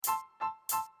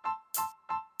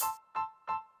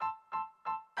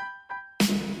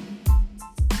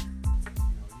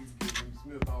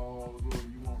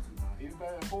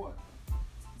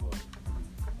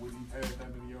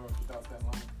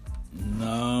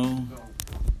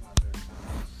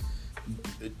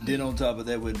then on top of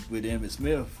that, with Emmitt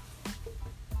Smith,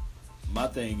 my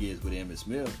thing is with Emmitt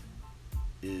Smith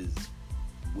is,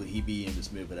 would he be Emmitt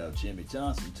Smith without Jimmy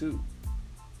Johnson too?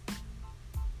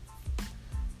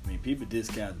 I mean, people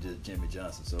discount just Jimmy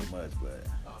Johnson so much, but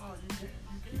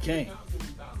you can't.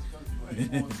 You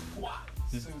ain't won squat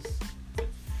since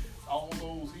all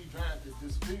those he drafted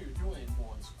disappeared. You ain't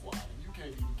won squat, and you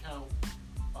can't even count.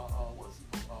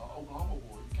 Oklahoma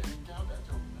boy? You can't even count that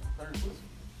gentleman, Barry Switzer.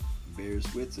 Barry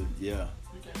Switzer, yeah.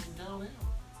 You can't even count him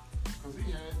because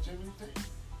he had Jimmy's team.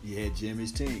 He had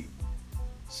Jimmy's team.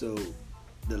 So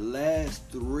the last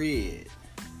thread,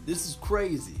 this is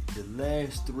crazy. The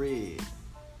last thread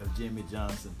of Jimmy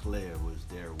Johnson player was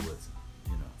Darrell Woodson.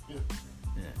 You know.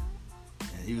 Yeah.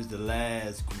 And he was the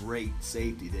last great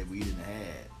safety that we didn't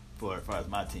have for as far as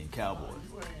my team, Cowboys.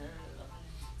 You ain't had.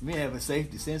 We ain't have a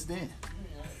safety since then. You ain't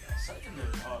had that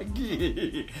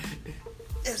secondary.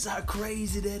 That's how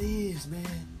crazy that is, man.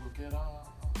 Look at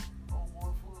old boy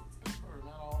for Pittsburgh,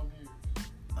 not all them years.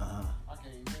 I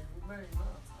can't even think of his name now.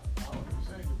 I don't even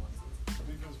say to myself.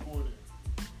 Defense coordinator.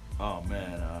 Oh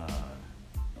man. I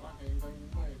can't even think of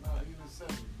his name. Nah, he's in the 70s,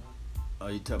 man. Oh,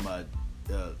 you talking about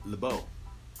LeBeau?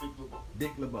 Dick LeBeau.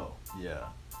 Dick LeBeau. Yeah.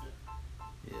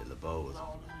 Yeah, LeBeau was.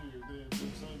 All them years, then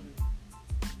Jim Sunday.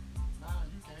 Nah,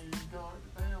 you can't even guard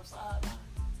the damn sideline.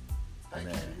 They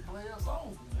can't even play us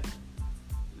on, man.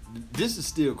 This is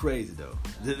still crazy though.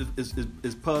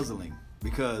 It's puzzling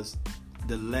because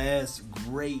the last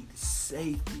great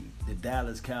safety the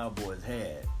Dallas Cowboys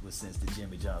had was since the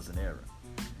Jimmy Johnson era.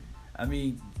 Mm-hmm. I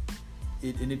mean,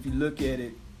 and if you look at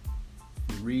it,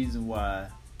 the reason why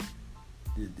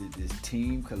this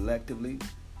team collectively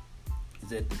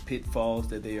is at the pitfalls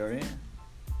that they are in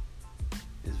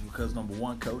is because number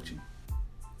one, coaching,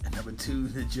 and number two,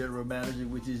 the general manager,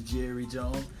 which is Jerry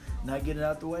Jones, not getting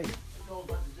out the way.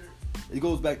 It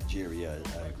goes back to Jerry. Yeah,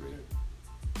 I agree.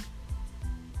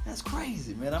 That's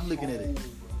crazy, man. I'm looking at it.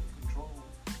 Control.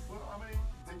 Well, I mean,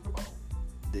 Dick LeBeau.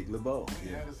 Dick LeBeau. He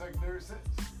Yeah. had a secondary sense.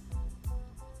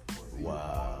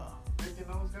 Wow. Picking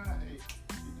those guys. Hey,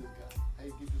 get this guy. Hey,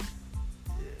 get this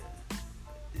guy.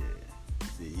 Yeah.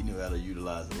 See, he knew how to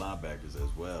utilize the linebackers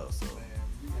as well. So Man,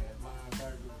 we had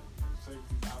linebackers and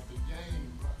safeties out the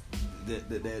game, bro.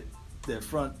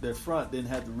 that front didn't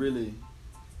have to really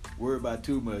worry about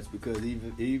too much because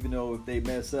even though if they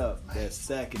mess up, that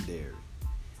secondary,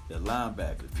 the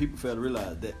linebackers, people fail to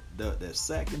realize that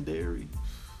secondary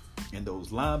and those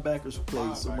linebackers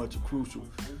play so much a crucial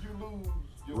When you lose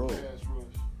your role. pass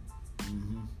rush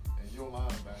and your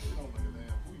linebacker, it don't make a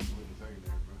damn who you put in the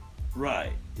secondary, bro.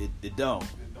 Right. It don't.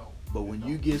 It don't. But when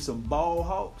you get some ball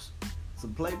hawks,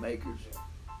 some playmakers,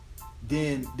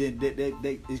 then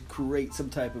they create some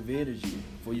type of energy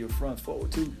for your front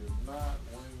forward too. You're not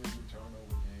winning the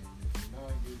turnover game. If you're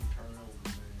not getting turnovers,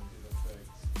 man, it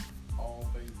affects all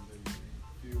phases of the game.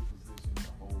 Field position, the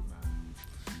whole nine.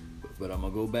 But I'm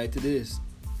gonna go back to this.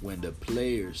 When the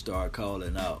players start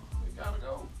calling out They gotta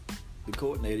go. the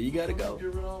coordinator, you gotta go. Get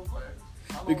rid of those players.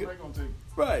 How long Because- they gonna take?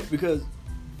 Right, because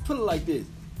put it like this.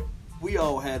 We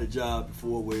all had a job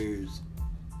before where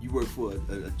you work for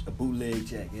a bootleg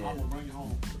check. I'm Yeah. gonna bring you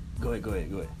home. Go ahead.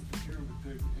 The security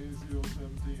takes NCO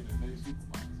 17 and they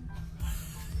supervise.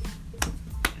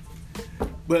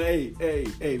 But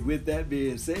hey, with that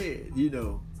being said,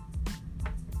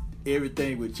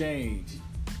 everything would change.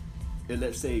 And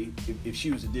let's say if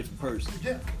she was a different person,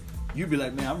 Yeah. you'd be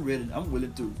like, man, I'm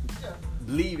willing to Yeah.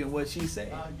 believe in what she's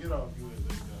saying. I'll get off you as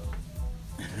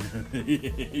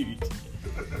they go.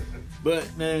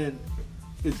 But man,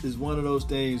 it's one of those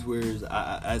things where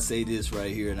I say this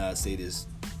right here, and I say this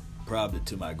probably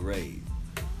to my grave.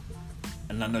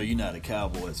 And I know you're not a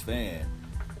Cowboys fan,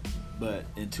 but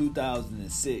in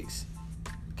 2006,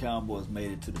 the Cowboys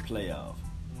made it to the playoff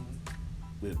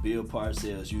with Bill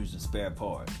Parcells using spare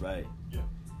parts, right? Yeah.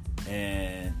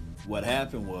 And what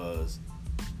happened was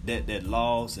that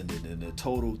loss and the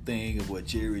total thing of what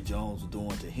Jerry Jones was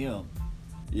doing to him,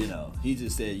 he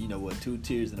just said, 2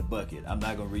 tears in a bucket. I'm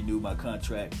not going to renew my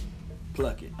contract.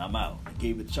 Pluck it. I'm out. I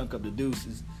gave it a chunk of the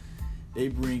deuces. They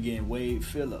bring in Wade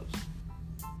Phillips.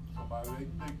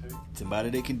 Somebody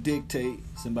they can dictate.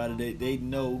 Somebody they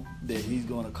know that he's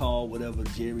going to call whatever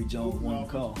Jerry Jones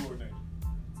wants to call.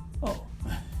 Oh.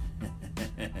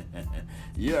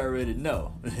 You already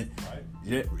know. Right.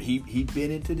 Yeah, he'd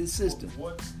been into the system.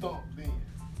 What stumped then?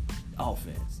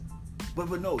 Offense. But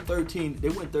no, 13. They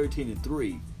went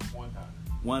 13-3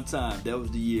 one time. That was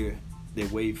the year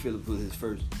that Wade Phillips was his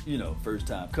first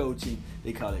time coaching.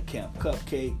 They called it Camp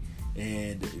Cupcake,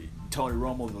 and Tony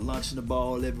Romo was launching the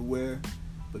ball everywhere.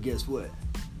 But guess what?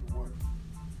 What?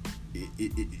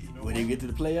 when they get to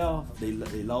the playoff, they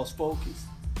lost focus,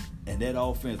 and that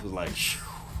offense was like,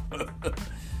 Who's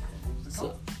the So-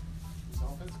 coach? Who's the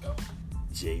offensive coach?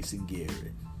 Jason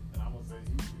Garrett. And I'm gonna say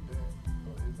he did that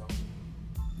for his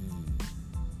own.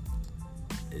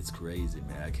 It's crazy,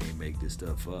 man. I can't make this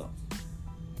stuff up.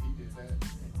 He did that.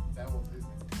 And that was his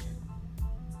intent.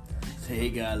 Say, hey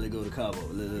guys, let's go to Cabo.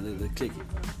 Let's click it. You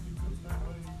could not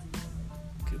really do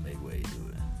that. Could make way to it.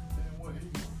 Then what he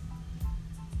doing?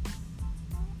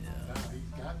 Yeah. Now he's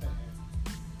got that hand.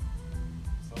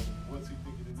 So what's he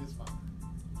thinking in his mind?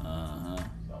 Uh-huh.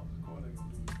 So of course they're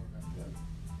gonna do what they got together.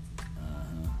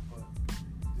 Uh-huh. But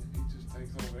if he just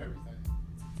takes over everything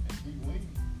and he wins,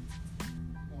 he's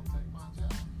gonna take my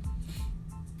job.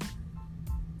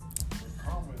 But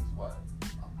karma is what?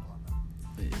 I'm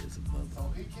gonna. Yeah, it's a mother. So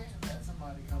he can't let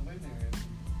somebody come in there and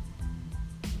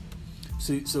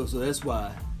See, so that's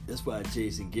why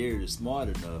Jason Garrett is smart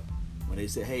enough when they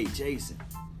say, "Hey, Jason,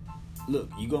 look,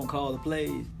 you gonna call the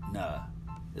plays?" Nah,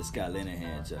 it's Scott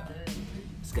Linehan's job. guarantee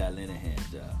Scott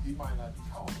Linehan's job. he might not be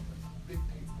calling, but big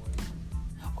thing for him.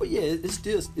 Oh yeah, it's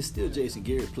still Jason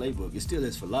Garrett playbook. It's still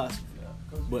his philosophy. Yeah,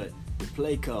 'cause But the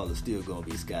play call is still gonna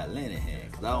be Scott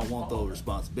Linehan because I don't want those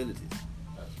responsibilities.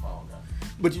 that's fall guy.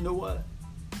 But you know what?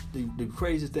 The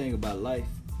craziest thing about life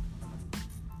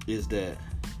is that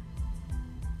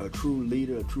a true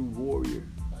leader, a true warrior,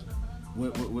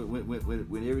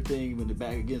 when everything when the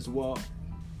back against the wall,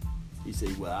 he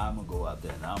said, "Well, I'm gonna go out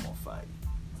there and I'm gonna fight.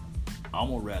 I'm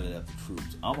gonna rally up the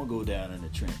troops. I'm gonna go down in the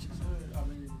trenches." Yeah, I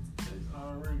mean, Jason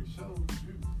already showed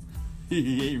you.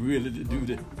 He ain't willing to do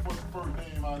that. Before the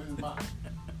first name out of his mouth.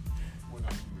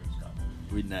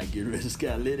 We're not getting rid of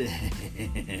Scott Linehan. We not getting rid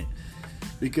of Scott Linehan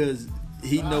because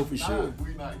he know for sure.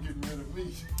 We're not getting rid of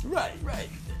me. Right.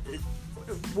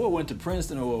 Boy went to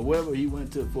Princeton or wherever he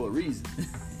went to for a reason.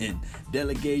 And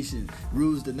delegation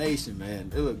rules the nation,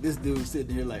 man. Look, this dude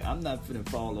sitting here like, I'm not finna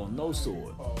fall on no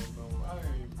sword. I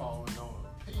ain't falling on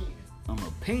a pin. I'm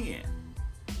a pen.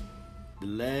 The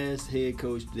last head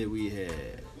coach that we had,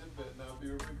 This better not be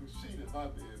a wrinkled sheet in my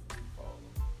bed if we fall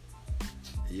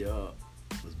on.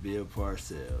 was Bill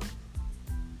Parcells.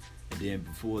 And then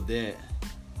before that,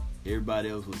 everybody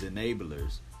else was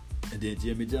enablers. And then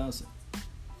Jimmy Johnson.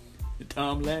 And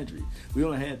Tom Landry. We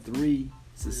only had 3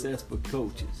 successful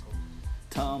coaches.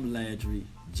 Tom Landry,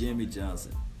 Jimmy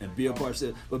Johnson, and Bill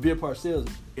Parcells. But Bill Parcells,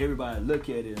 everybody look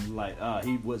at it and like,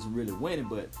 he wasn't really winning,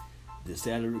 but the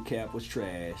salary cap was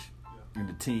trash, and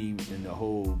the team and the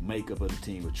whole makeup of the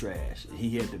team was trash.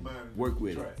 He had to work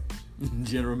with it.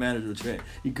 General manager was trash.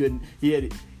 He had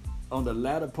it on the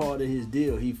latter part of his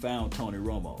deal. He found Tony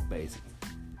Romo basically,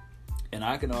 and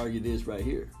I can argue this right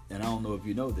here, and I don't know if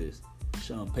you know this.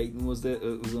 Sean Payton was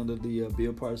under the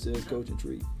Bill Parcells coaching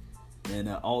tree, and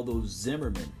although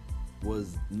Zimmerman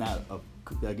was not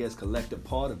I guess collective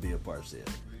part of Bill Parcells,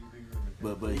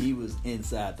 but he was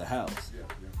inside the house.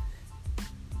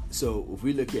 So if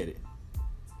we look at it,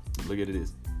 look at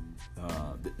this.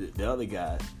 The other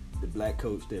guy, the black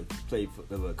coach that played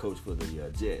for coach for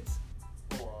the Jets,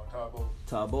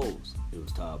 Todd Bowles. It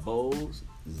was Todd Bowles,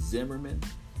 Zimmerman,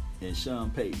 and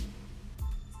Sean Payton.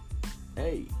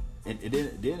 Hey. And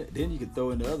then you can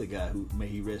throw in the other guy who may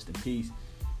he rest in peace.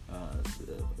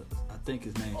 I think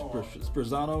his name's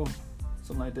Sperzano,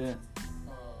 something like that.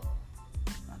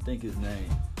 I think his name.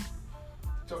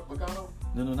 Chuck Pagano?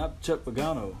 No, not Chuck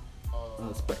Pagano.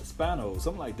 Spano,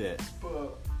 something like that. I know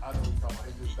what you're talking about.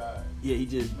 He just died. Yeah, he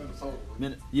just.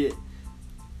 Minnesota. Yeah.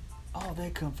 All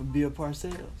that come from Bill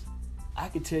Parcells. I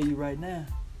can tell you right now,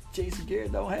 Jason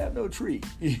Garrett don't have no tree.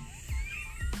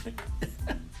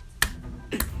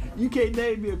 You can't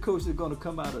name me a coach that's gonna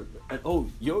come out of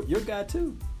your guy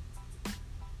too.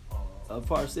 A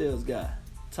Parcells guy,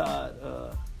 Todd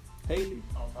Haley.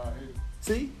 Todd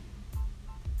Haley.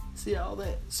 See all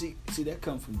that. See that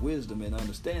comes from wisdom and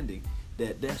understanding.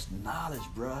 That's knowledge,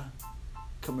 bruh.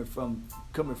 Coming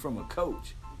from a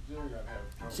coach. Jerry gotta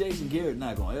have Jason Garrett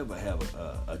not gonna ever have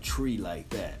a tree like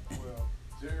that. Well,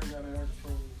 Jerry gotta have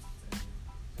control, and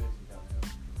Jason gotta have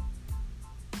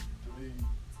control. To me,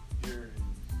 Jerry is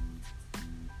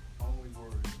only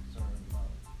worried and concerned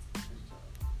about his job.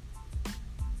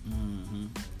 Mm-hmm.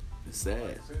 It's sad.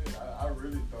 Like I said, I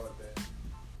really thought that,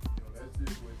 that's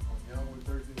just when y'all went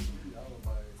 13-3, I was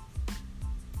like,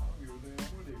 I don't give a damn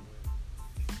what they win.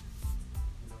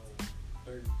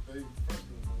 They first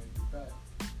of all, when they get back.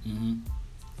 Mm-hmm.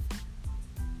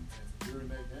 And during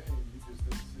that game, you just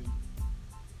didn't see.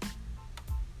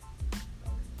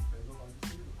 They look like the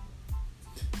Steelers.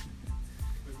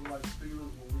 They look like the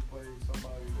Steelers when we play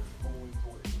somebody that's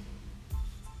 0-12.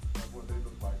 That's what they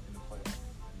look like in the playoffs.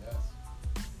 And that's,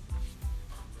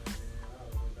 man, I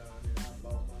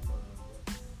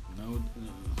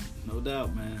No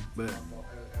doubt, man. But As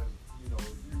you know, if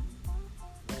you want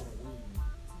to win,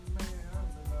 man, I've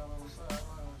been out on the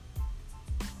sideline.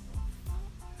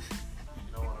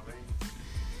 You know what I mean?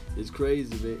 it's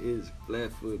crazy, man. It's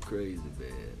flat foot crazy,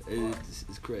 man.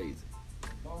 It's crazy. As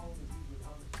long as he's with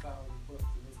 $100,000 in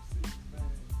them seats, man.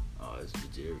 Oh, it's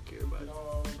what Jerry care about. Get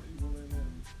all the people in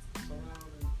there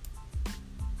surrounding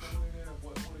there.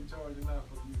 What he charging out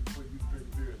for you to drink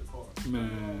beer at the park?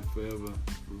 Man,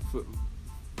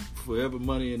 forever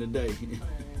money in a day. Man,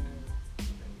 and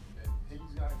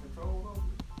he's got control over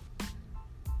it.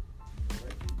 They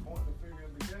keep pointing the finger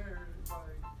at the guy. It's like,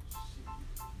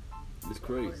 shit. It's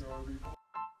crazy. That finger ought to be